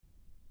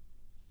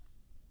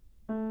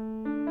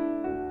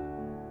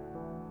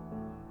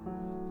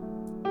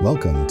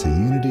Welcome to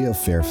Unity of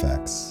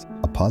Fairfax,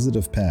 a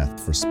positive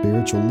path for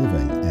spiritual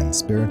living and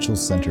spiritual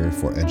center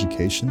for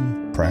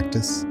education,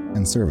 practice,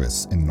 and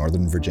service in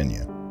Northern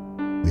Virginia.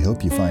 We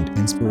hope you find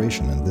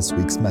inspiration in this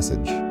week's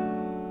message.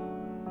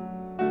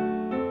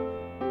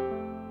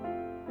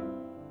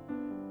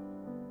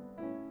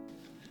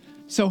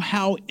 So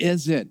how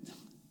is it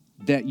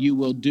that you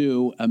will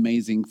do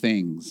amazing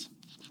things?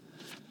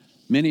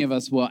 Many of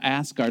us will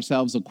ask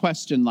ourselves a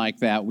question like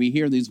that. We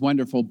hear these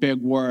wonderful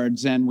big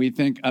words and we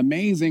think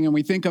amazing, and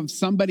we think of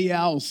somebody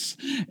else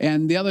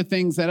and the other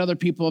things that other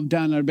people have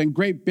done that have been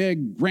great,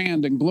 big,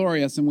 grand, and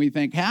glorious. And we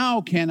think,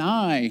 how can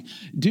I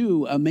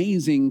do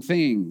amazing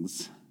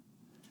things?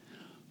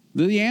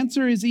 The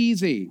answer is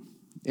easy,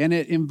 and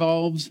it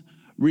involves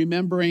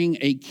remembering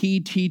a key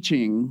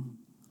teaching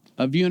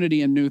of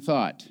Unity and New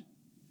Thought.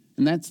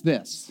 And that's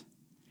this: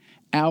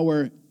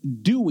 our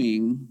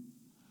doing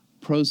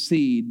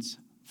proceeds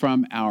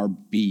from our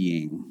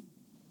being.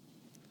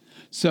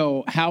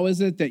 So how is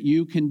it that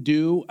you can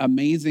do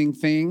amazing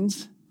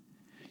things?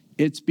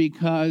 It's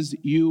because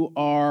you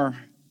are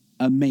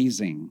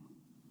amazing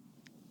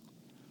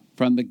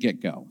from the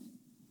get-go.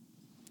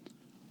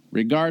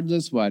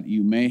 Regardless what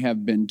you may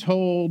have been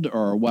told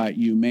or what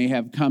you may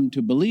have come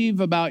to believe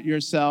about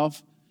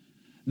yourself,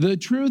 the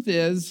truth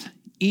is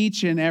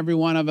each and every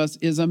one of us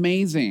is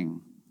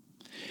amazing.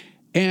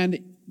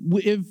 And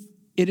if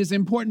it is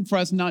important for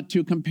us not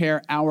to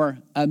compare our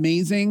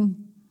amazing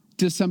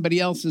to somebody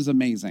else's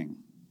amazing.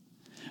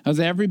 As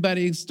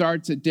everybody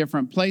starts at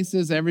different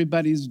places,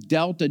 everybody's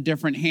dealt a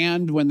different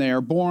hand when they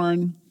are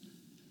born.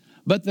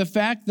 But the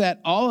fact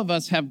that all of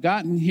us have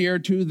gotten here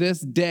to this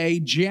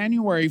day,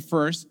 January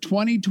 1st,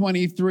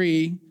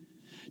 2023,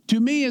 to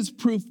me is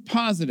proof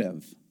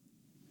positive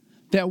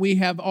that we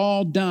have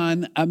all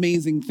done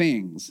amazing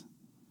things.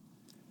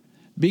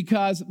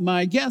 Because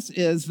my guess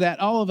is that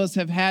all of us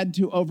have had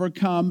to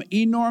overcome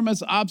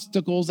enormous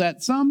obstacles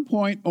at some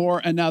point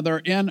or another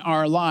in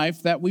our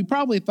life that we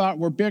probably thought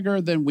were bigger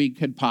than we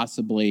could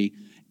possibly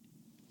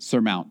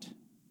surmount.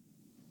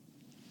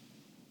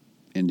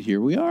 And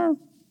here we are,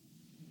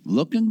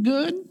 looking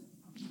good,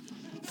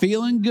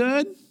 feeling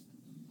good,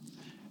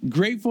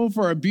 grateful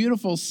for a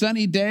beautiful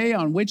sunny day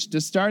on which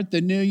to start the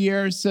new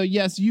year. So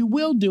yes, you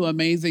will do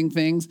amazing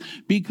things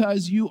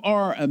because you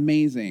are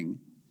amazing.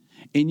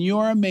 And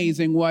your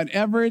amazing,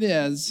 whatever it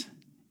is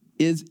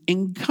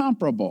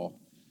incomparable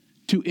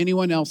to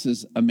anyone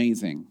else's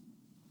amazing.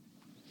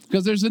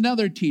 Because there's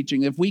another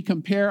teaching. If we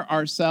compare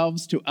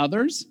ourselves to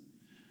others,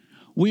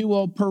 we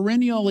will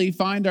perennially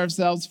find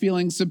ourselves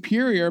feeling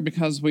superior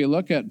because we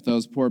look at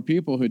those poor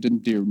people who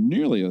didn't do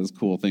nearly as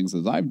cool things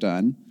as I've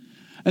done.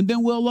 And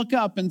then we'll look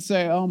up and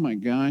say, oh my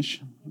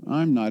gosh,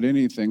 I'm not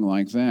anything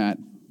like that.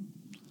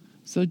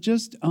 So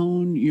just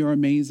own your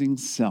amazing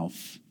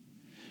self.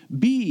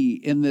 Be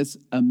in this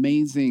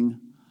amazing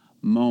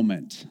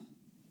moment.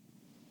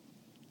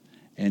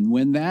 And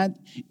when that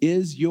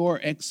is your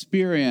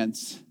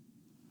experience,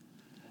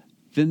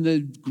 then the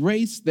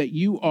grace that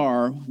you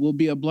are will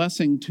be a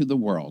blessing to the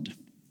world.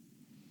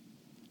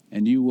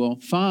 And you will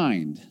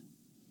find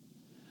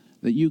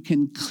that you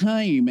can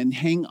claim and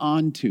hang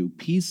on to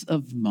peace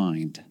of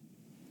mind,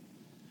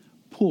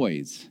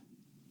 poise,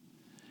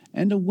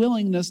 and a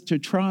willingness to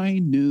try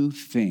new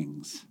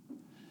things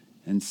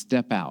and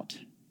step out.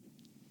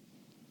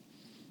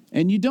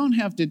 And you don't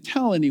have to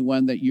tell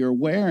anyone that you're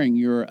wearing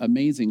your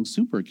amazing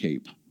super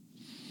cape.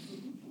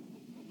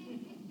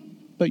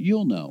 But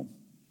you'll know.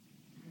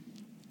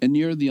 And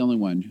you're the only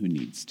one who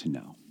needs to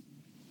know.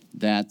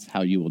 That's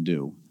how you will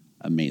do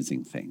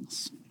amazing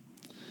things.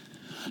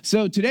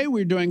 So today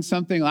we're doing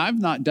something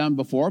I've not done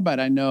before, but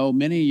I know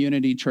many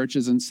Unity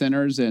churches and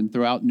centers and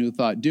throughout New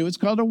Thought do. It's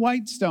called a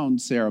white stone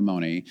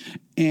ceremony.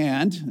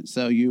 And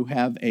so you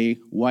have a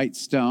white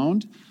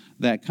stone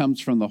that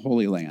comes from the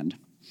Holy Land.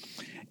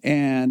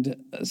 And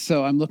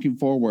so I'm looking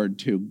forward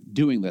to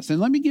doing this. And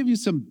let me give you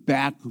some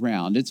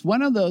background. It's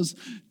one of those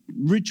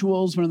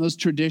rituals, one of those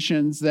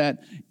traditions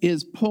that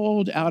is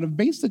pulled out of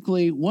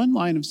basically one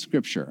line of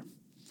Scripture.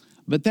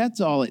 But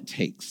that's all it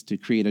takes to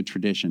create a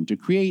tradition, to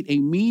create a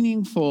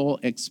meaningful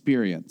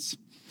experience.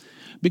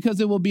 Because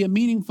it will be a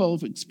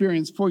meaningful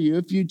experience for you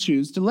if you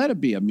choose to let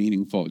it be a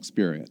meaningful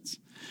experience.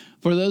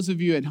 For those of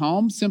you at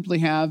home, simply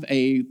have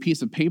a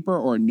piece of paper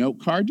or a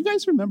note card. Do you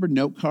guys remember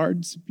note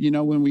cards? You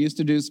know, when we used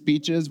to do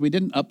speeches, we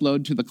didn't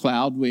upload to the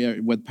cloud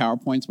with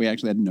PowerPoints. We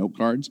actually had note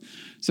cards.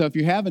 So if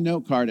you have a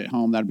note card at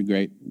home, that'd be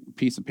great. A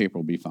piece of paper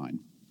will be fine.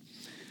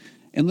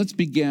 And let's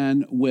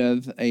begin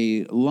with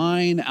a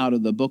line out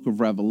of the book of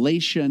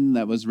Revelation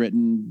that was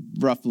written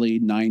roughly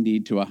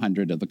 90 to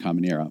 100 of the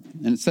Common Era.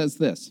 And it says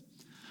this: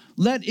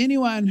 let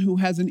anyone who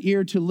has an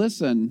ear to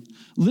listen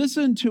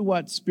to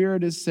what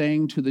Spirit is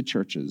saying to the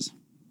churches,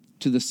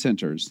 to the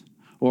centers,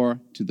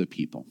 or to the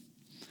people.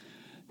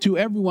 To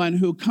everyone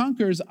who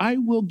conquers, I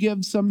will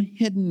give some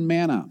hidden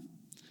manna,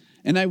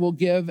 and I will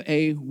give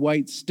a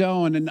white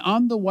stone. And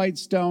on the white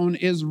stone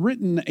is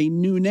written a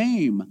new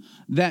name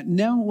that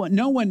no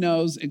one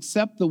knows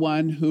except the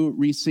one who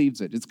receives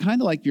it. It's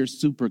kind of like your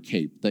super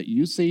cape that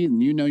you see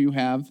and you know you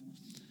have.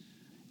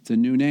 a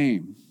new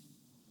name.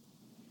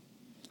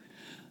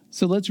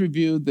 So let's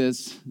review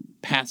this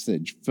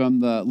passage from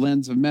the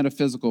lens of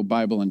metaphysical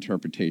Bible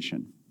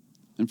interpretation.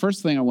 And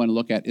first thing I want to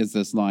look at is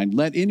this line: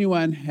 let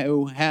anyone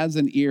who has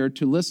an ear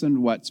to listen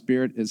to what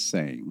Spirit is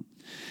saying.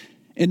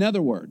 In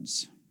other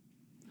words,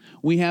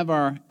 we have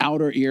our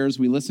outer ears.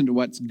 We listen to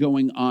what's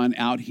going on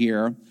out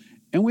here.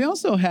 And we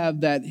also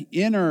have that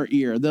inner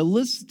ear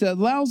that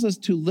allows us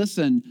to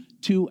listen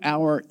to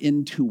our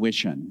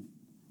intuition.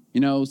 You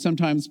know,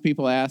 sometimes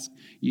people ask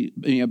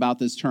about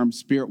this term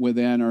spirit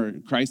within or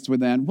Christ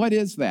within. What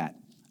is that?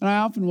 And I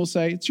often will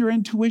say, it's your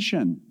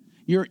intuition,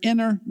 your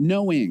inner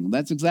knowing.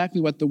 That's exactly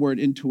what the word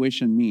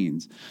intuition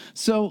means.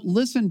 So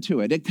listen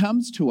to it. It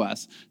comes to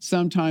us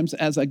sometimes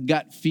as a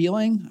gut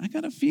feeling. I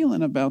got a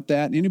feeling about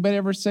that. Anybody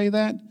ever say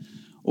that?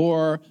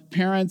 Or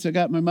parents, I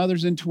got my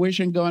mother's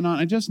intuition going on.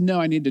 I just know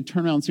I need to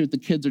turn around and see what the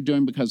kids are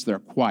doing because they're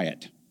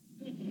quiet.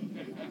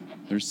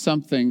 There's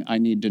something I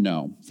need to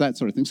know. It's that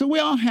sort of thing. So we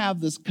all have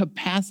this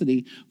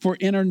capacity for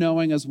inner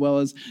knowing as well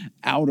as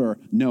outer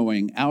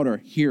knowing, outer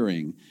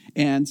hearing.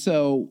 And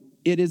so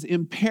it is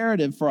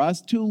imperative for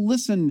us to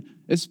listen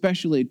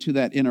especially to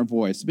that inner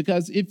voice,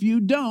 because if you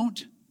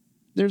don't,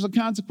 there's a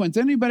consequence.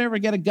 Anybody ever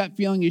get a gut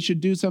feeling you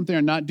should do something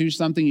or not do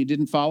something, you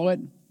didn't follow it?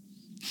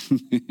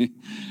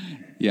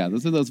 Yeah,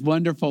 those are those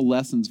wonderful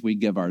lessons we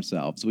give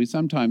ourselves. We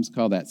sometimes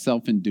call that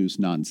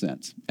self-induced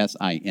nonsense,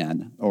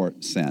 S-I-N, or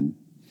sin.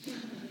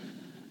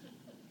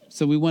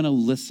 So we want to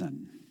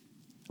listen.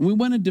 And we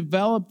want to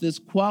develop this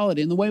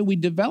quality. And the way we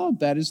develop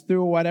that is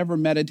through whatever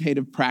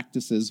meditative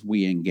practices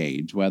we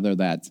engage, whether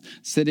that's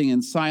sitting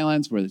in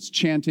silence, whether it's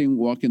chanting,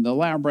 walking the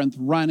labyrinth,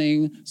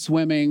 running,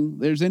 swimming.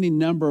 There's any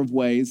number of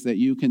ways that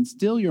you can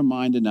still your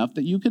mind enough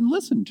that you can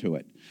listen to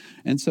it.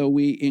 And so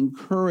we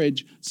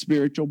encourage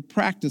spiritual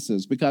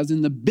practices, because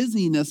in the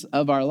busyness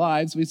of our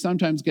lives, we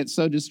sometimes get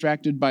so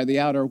distracted by the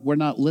outer, we're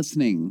not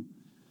listening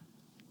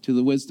to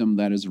the wisdom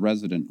that is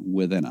resident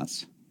within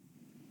us.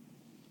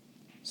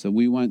 So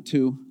we want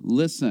to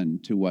listen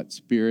to what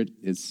Spirit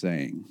is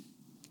saying.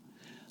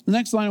 The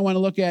next line I want to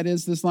look at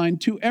is this line,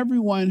 to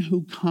everyone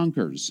who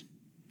conquers.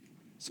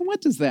 So what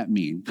does that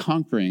mean,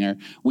 conquering? Or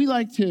we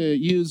like to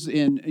use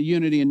in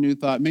Unity and New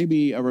Thought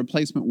maybe a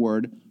replacement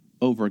word,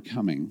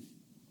 overcoming.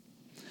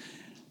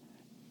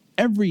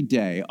 Every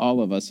day, all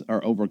of us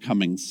are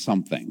overcoming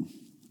something,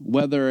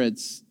 whether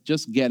it's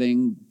just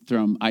getting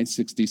from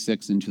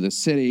I-66 into the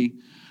city,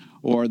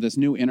 or this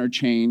new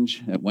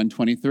interchange at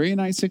 123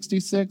 and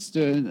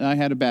I-66. I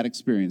had a bad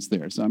experience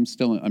there, so I'm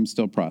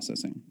still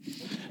processing.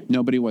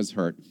 Nobody was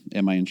hurt,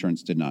 and my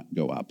insurance did not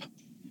go up.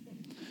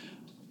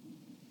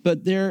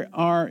 But there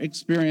are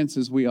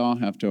experiences we all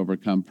have to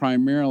overcome.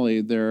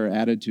 Primarily, there are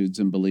attitudes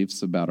and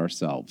beliefs about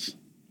ourselves.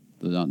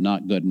 They're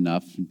not good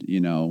enough,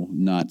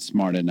 not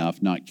smart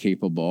enough, not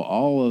capable.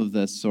 All of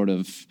this sort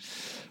of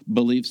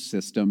belief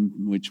system,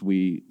 which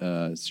we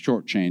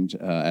shortchange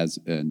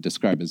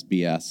describe as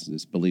BS,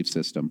 this belief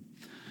system.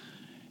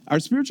 Our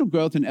spiritual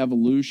growth and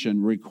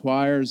evolution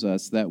requires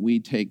us that we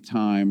take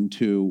time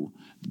to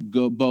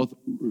go both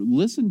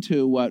listen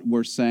to what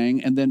we're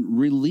saying and then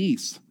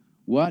release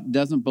what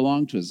doesn't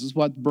belong to us. This is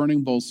what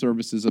Burning Bowl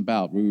service is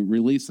about. We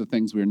release the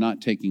things we're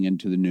not taking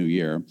into the new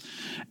year.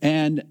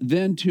 And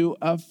then to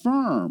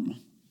affirm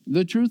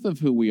the truth of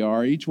who we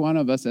are, each one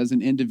of us as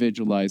an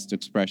individualized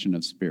expression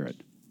of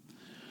Spirit.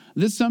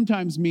 This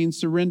sometimes means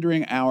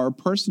surrendering our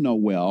personal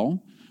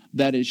will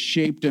that is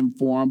shaped and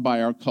formed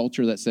by our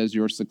culture that says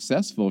you're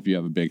successful if you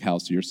have a big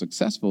house, you're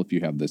successful if you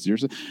have this,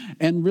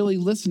 and really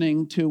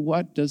listening to,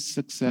 what does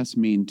success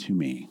mean to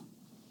me?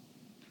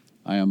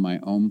 I am my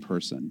own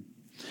person.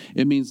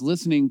 It means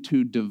listening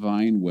to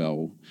divine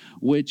will,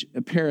 which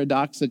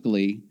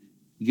paradoxically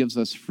gives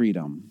us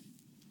freedom.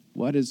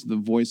 What is the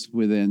voice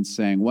within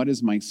saying? What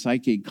is my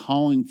psyche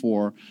calling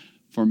for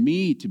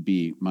me to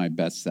be my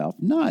best self?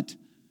 Not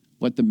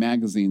what the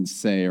magazines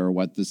say or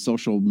what the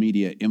social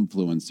media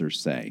influencers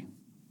say.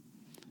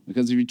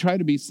 Because if you try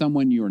to be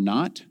someone you're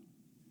not,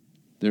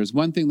 there's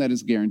one thing that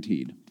is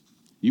guaranteed.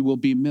 You will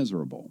be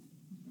miserable.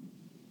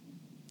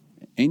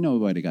 Ain't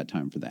nobody got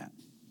time for that.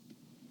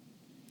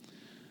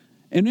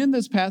 And in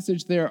this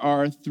passage, there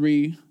are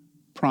 3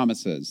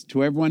 promises.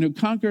 To everyone who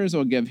conquers, I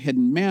will give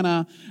hidden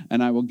manna,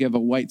 and I will give a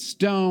white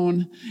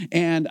stone,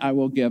 and I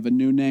will give a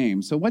new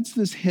name. So what's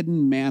this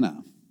hidden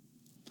manna?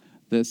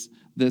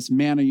 This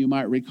manna you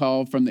might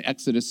recall from the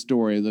Exodus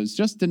story. There's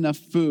just enough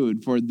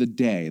food for the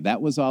day. That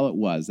was all it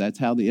was. That's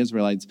how the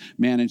Israelites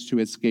managed to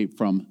escape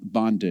from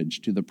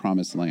bondage to the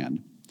promised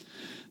land.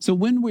 So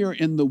when we are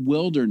in the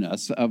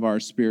wilderness of our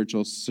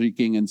spiritual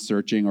seeking and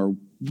searching, or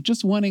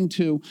just wanting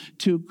to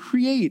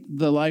create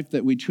the life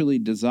that we truly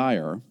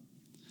desire,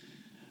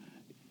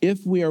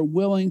 if we are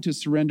willing to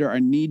surrender our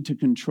need to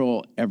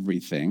control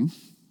everything,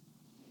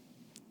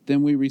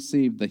 then we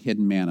receive the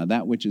hidden manna,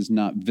 that which is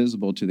not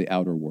visible to the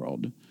outer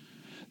world.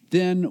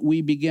 Then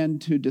we begin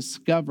to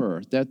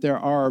discover that there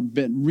are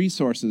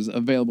resources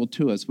available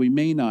to us we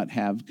may not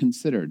have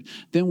considered.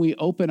 Then we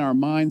open our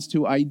minds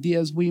to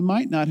ideas we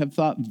might not have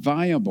thought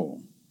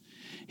viable.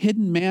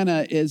 Hidden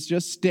manna is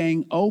just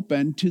staying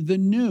open to the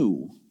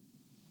new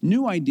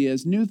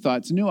ideas, new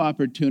thoughts, new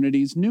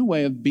opportunities, new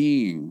way of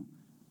being.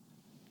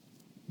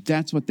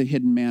 That's what the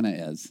hidden manna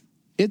is.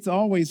 It's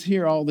always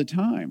here all the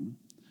time.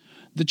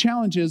 The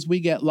challenge is we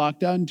get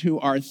locked onto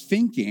our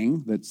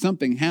thinking that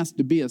something has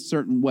to be a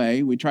certain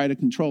way. We try to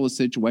control a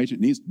situation.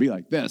 It needs to be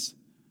like this.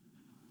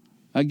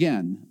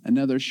 Again,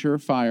 another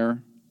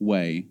surefire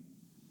way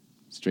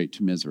straight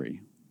to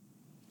misery.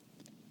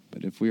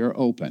 But if we are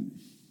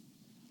open,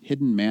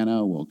 hidden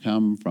manna will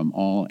come from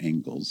all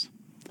angles.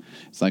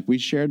 It's like we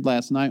shared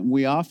last night, and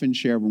we often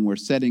share when we're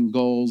setting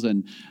goals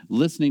and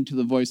listening to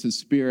the voice of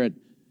Spirit.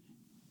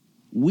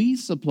 We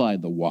supply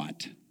the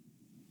what.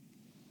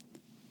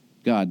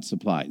 God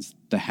supplies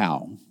the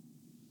how.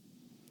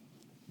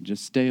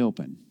 Just stay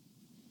open.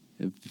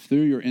 If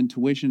through your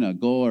intuition, a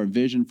goal or a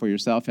vision for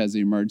yourself has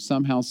emerged,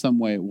 somehow, some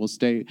way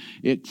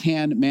it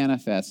can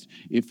manifest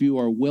if you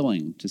are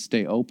willing to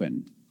stay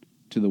open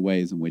to the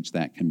ways in which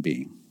that can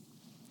be.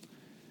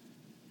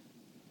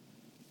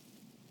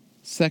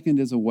 Second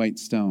is a white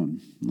stone.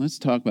 Let's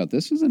talk about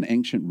this. This is an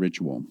ancient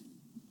ritual.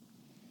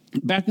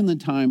 Back in the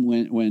time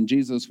when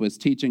Jesus was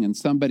teaching and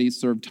somebody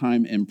served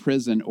time in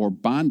prison or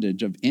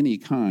bondage of any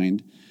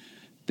kind,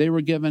 they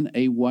were given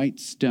a white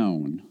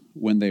stone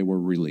when they were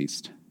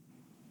released.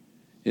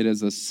 It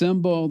is a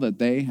symbol that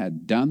they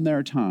had done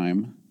their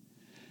time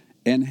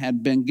and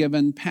had been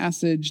given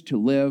passage to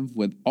live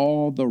with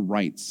all the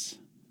rights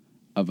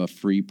of a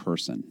free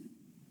person.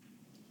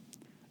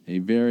 A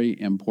very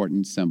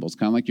important symbol. It's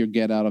kind of like your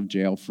get out of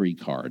jail free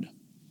card.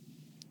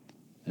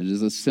 It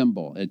is a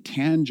symbol, a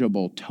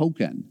tangible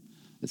token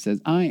that says,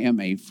 I am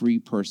a free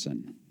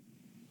person.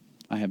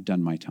 I have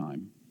done my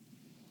time.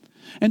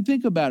 And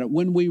think about it.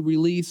 When we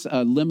release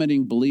a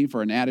limiting belief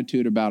or an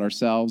attitude about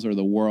ourselves or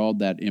the world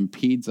that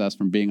impedes us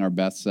from being our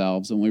best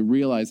selves, and we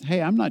realize,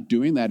 hey, I'm not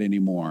doing that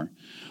anymore,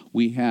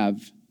 we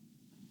have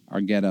our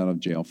get out of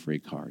jail free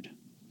card.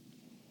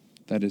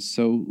 That is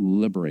so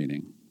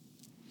liberating.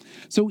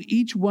 So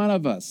each one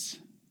of us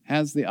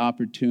has the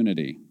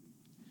opportunity,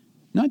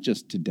 not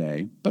just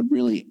today, but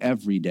really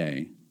every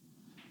day,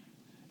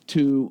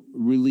 to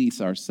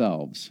release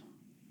ourselves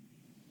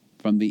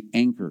from the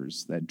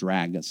anchors that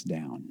drag us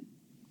down.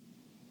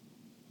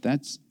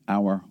 That's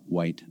our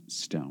white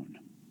stone.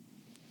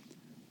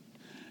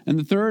 And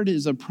the third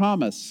is a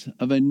promise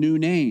of a new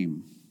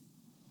name.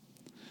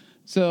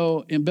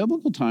 So in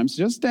biblical times,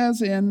 just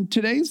as in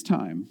today's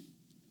time,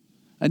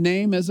 a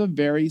name is a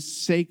very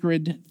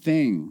sacred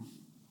thing.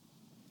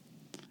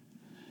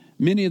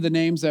 Many of the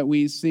names that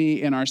we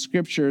see in our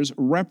scriptures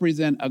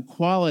represent a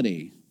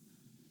quality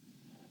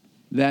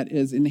that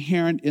is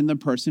inherent in the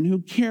person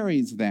who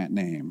carries that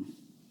name.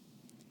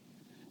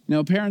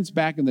 Now, parents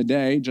back in the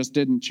day just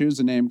didn't choose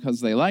a name because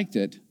they liked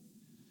it.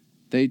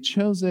 They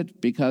chose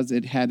it because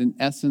it had an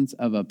essence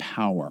of a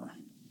power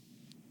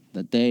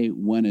that they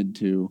wanted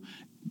to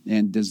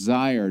and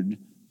desired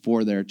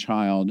for their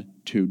child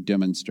to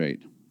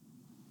demonstrate.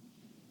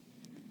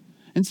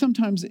 And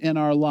sometimes in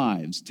our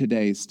lives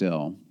today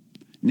still,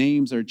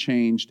 names are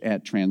changed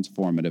at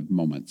transformative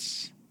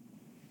moments.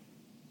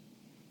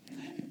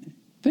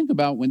 Think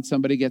about when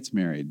somebody gets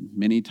married.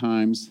 Many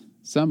times,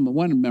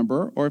 one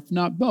member, or if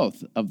not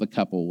both, of the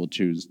couple will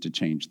choose to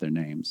change their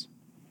names.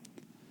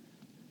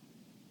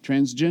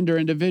 Transgender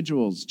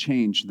individuals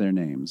change their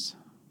names.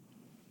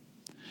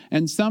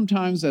 And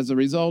sometimes, as a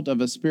result of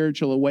a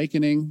spiritual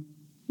awakening,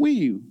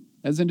 we,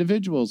 as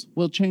individuals,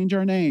 will change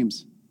our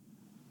names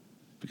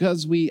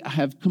because we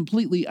have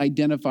completely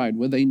identified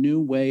with a new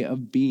way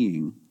of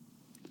being.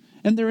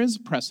 And there is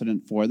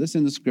precedent for this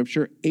in the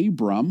scripture.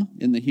 Abram,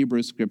 in the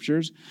Hebrew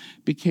scriptures,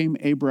 became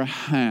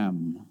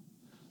Abraham,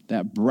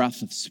 that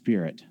breath of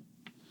spirit.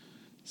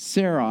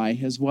 Sarai,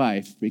 his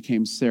wife,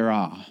 became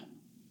Sarah,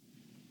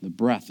 the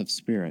breath of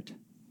spirit.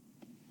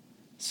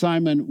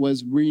 Simon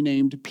was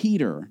renamed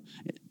Peter.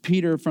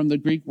 Peter from the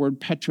Greek word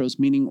Petros,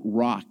 meaning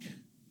rock.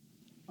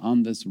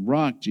 On this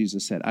rock,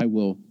 Jesus said, I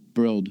will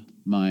build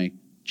my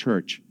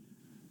church.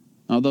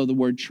 Although the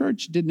word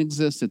church didn't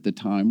exist at the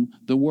time,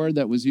 the word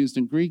that was used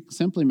in Greek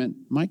simply meant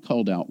my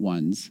called out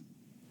ones,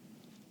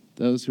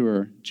 those who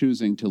are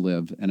choosing to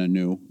live in a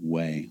new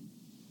way.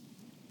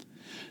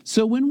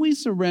 So when we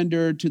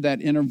surrender to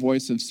that inner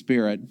voice of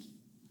spirit,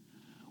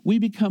 we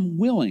become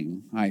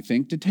willing, I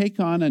think, to take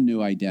on a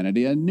new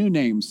identity, a new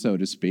name, so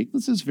to speak.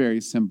 This is very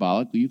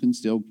symbolic. You can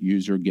still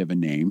use your given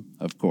name,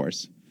 of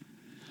course.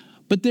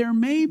 But there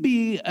may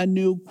be a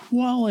new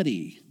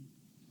quality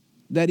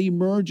that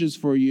emerges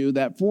for you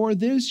that for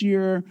this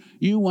year,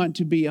 you want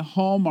to be a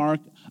hallmark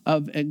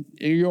of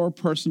your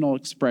personal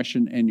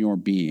expression and your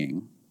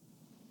being.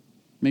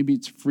 Maybe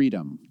it's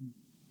freedom.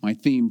 My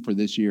theme for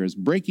this year is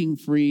breaking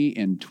free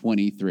in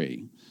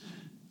 23.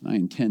 I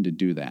intend to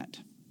do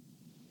that.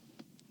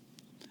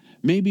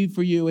 Maybe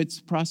for you, it's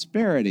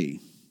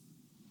prosperity.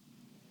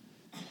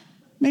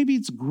 Maybe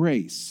it's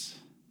grace.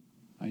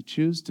 I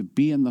choose to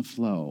be in the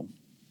flow.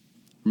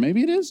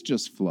 Maybe it is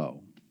just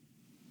flow.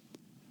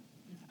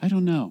 I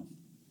don't know.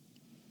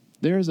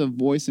 There is a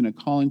voice and a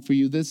calling for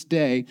you this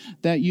day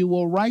that you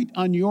will write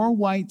on your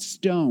white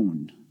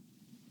stone.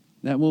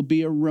 That will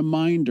be a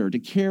reminder to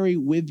carry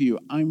with you,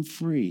 I'm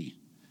free.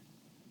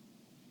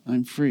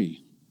 I'm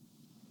free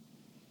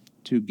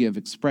to give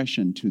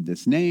expression to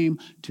this name,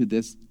 to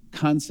this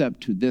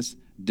concept, to this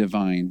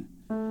divine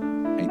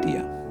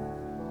idea.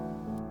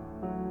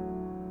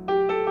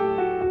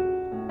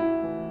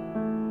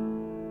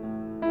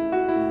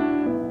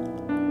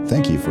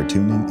 Thank you for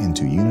tuning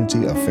into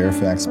Unity of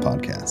Fairfax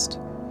podcast.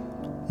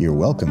 You're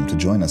welcome to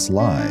join us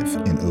live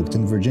in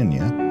Oakton,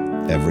 Virginia,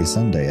 every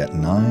Sunday at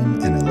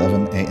 9 and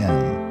 11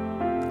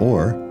 a.m.,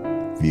 or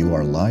view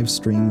our live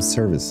stream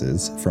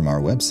services from our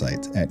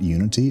website at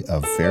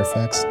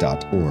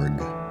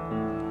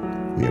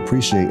unityoffairfax.org. We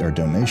appreciate our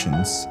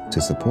donations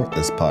to support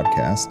this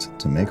podcast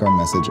to make our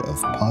message of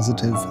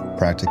positive,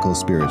 practical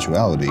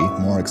spirituality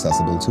more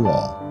accessible to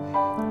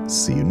all.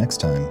 See you next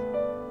time.